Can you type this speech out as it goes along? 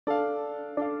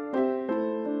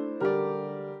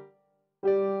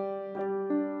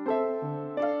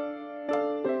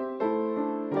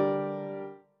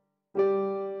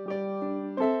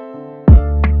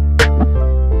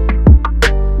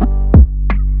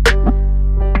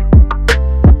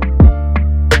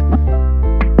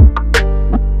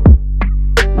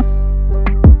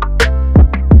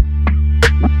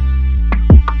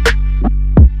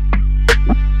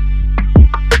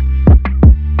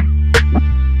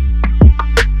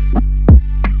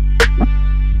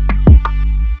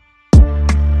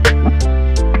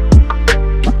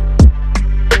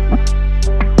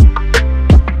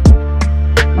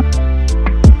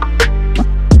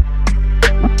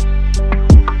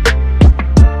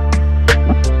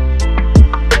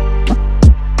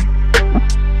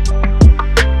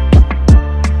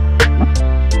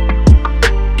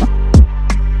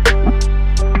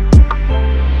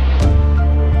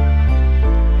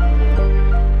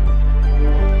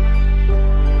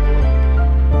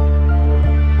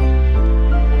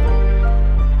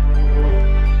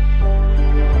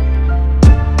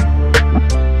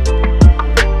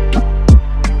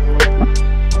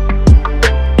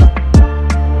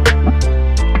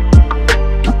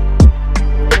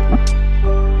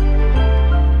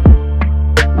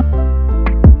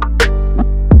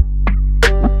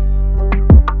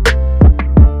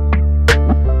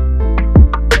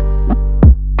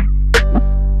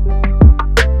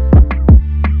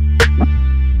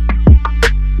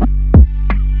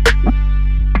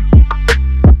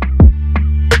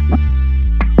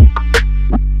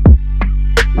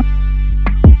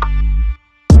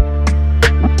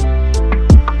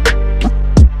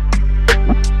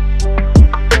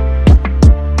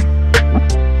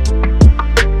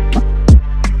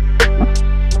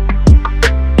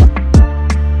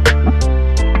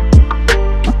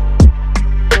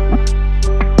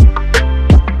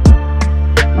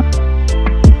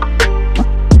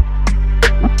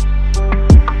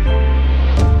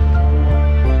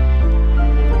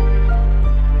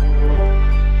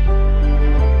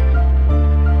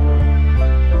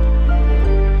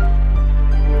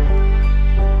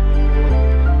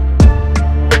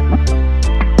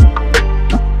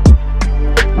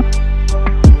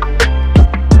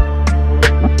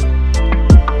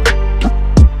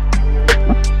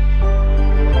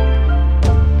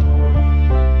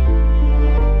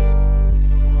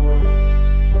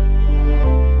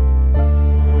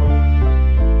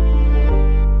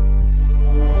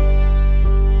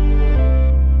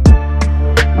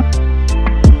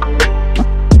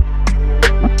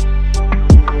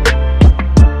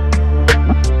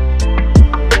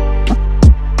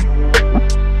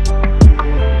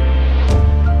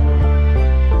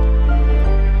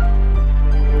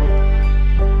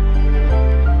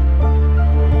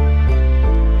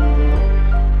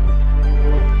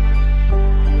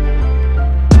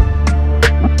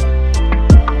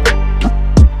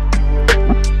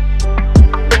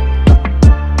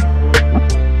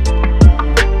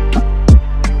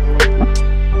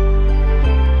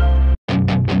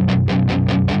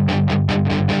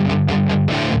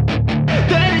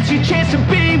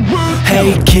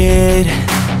Hey kid,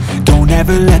 don't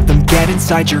ever let them get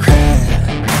inside your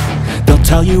head. They'll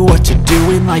tell you what to do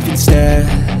in life instead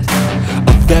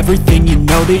of everything you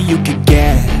know that you could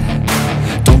get.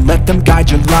 Don't let them guide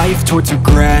your life towards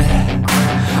regret.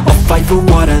 I'll fight for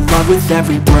what I love with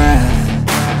every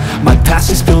breath. My past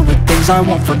is filled with things I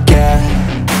won't forget.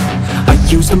 I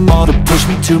use them all to push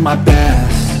me to my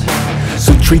best.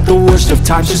 So treat the worst of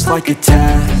times just like a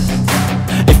test.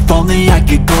 If only I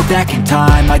could go back in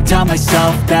time, I'd tell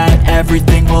myself that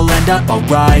everything will end up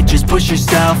alright. Just push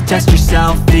yourself, test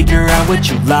yourself, figure out what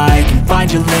you like, and find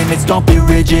your limits, don't be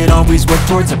rigid, always work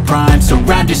towards a prime.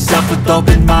 Surround yourself with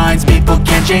open minds, people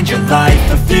can change your life.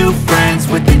 A few friends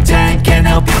with intent can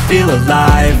help you feel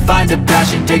alive. Find a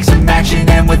passion, take some action,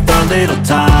 and with a little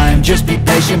time, just be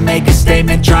patient, make a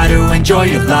statement, try to enjoy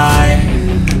your life.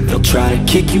 They'll try to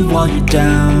kick you while you're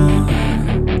down.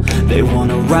 They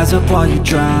wanna rise up while you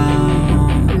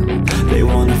drown. They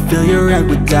wanna fill your head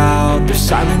with doubt. They're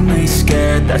silently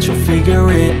scared that you'll figure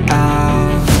it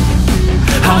out.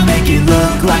 I'll make it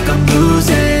look like I'm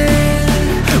losing,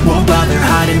 won't bother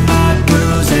hiding my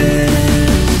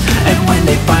bruises. And when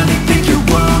they finally think you're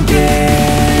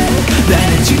wounded, then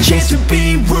it's your chance to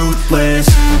be ruthless.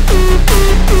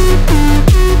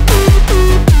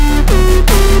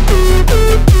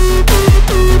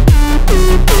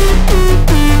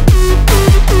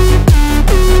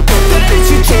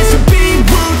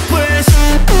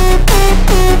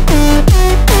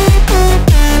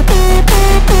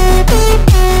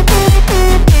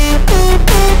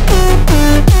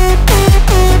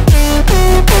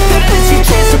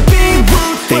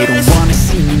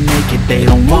 They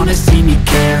don't wanna see me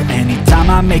care. Anytime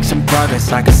I make some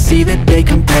progress, I can see that they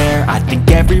compare. I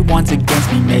think everyone's against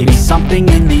me, maybe something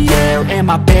in the air. Am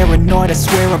I paranoid? I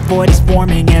swear a void is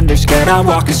forming and they're scared. I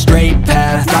walk a straight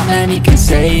path, not many can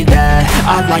say that.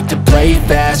 I like to play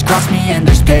fast, cross me and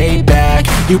there's payback.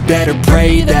 You better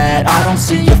pray that I don't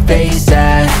see your face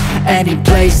at any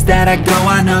place that I go.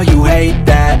 I know you hate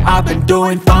that. I've been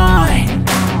doing fine,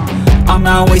 I'm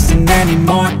not wasting any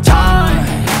more time.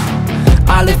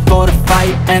 I live for the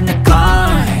fight and the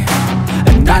climb,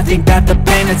 and I think that the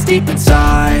pain that's deep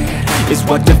inside is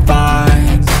what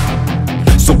defines.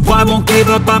 So I won't give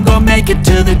up, I'm gonna make it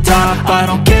to the top. I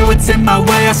don't care what's in my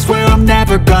way, I swear I'm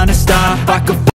never gonna stop. I could